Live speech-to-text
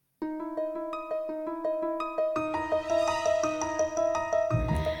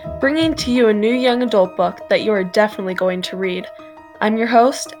bringing to you a new young adult book that you are definitely going to read. I'm your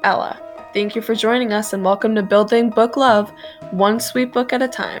host, Ella. Thank you for joining us and welcome to Building Book Love, one sweet book at a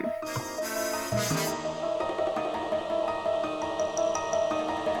time.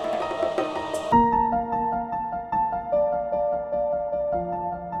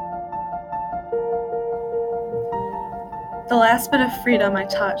 The last bit of freedom I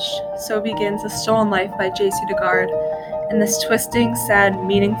touched, so begins A Stolen Life by J.C. Dugard, in this twisting, sad,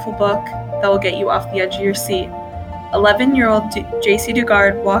 meaningful book that will get you off the edge of your seat. 11-year-old J.C.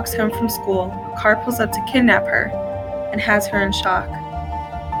 Dugard walks home from school, a car pulls up to kidnap her, and has her in shock.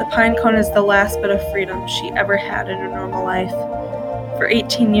 The pine cone is the last bit of freedom she ever had in her normal life. For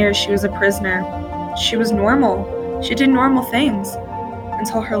 18 years she was a prisoner. She was normal. She did normal things,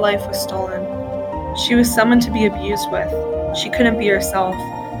 until her life was stolen. She was someone to be abused with. She couldn't be herself.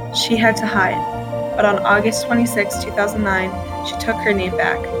 She had to hide. But on August 26, 2009, she took her name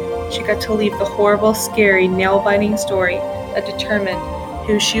back. She got to leave the horrible, scary, nail-biting story that determined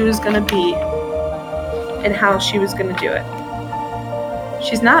who she was going to be and how she was going to do it.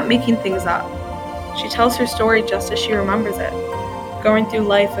 She's not making things up. She tells her story just as she remembers it, going through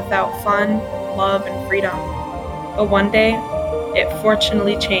life without fun, love, and freedom. But one day, it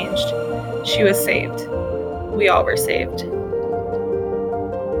fortunately changed. She was saved. We all were saved.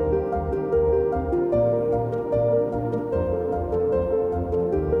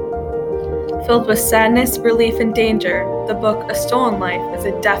 Filled with sadness, relief, and danger, the book A Stolen Life is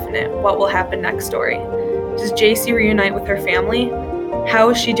a definite what will happen next story. Does JC reunite with her family? How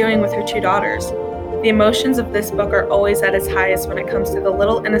is she doing with her two daughters? The emotions of this book are always at its highest when it comes to the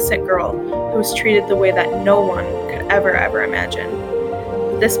little innocent girl who was treated the way that no one could ever imagine.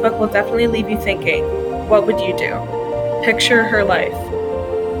 This book will definitely leave you thinking, what would you do? Picture her life.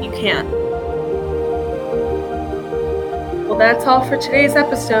 You can't. Well, that's all for today's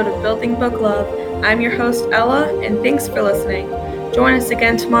episode of Building Book Love. I'm your host, Ella, and thanks for listening. Join us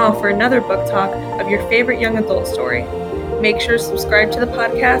again tomorrow for another book talk of your favorite young adult story. Make sure to subscribe to the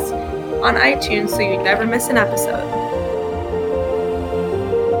podcast on iTunes so you never miss an episode.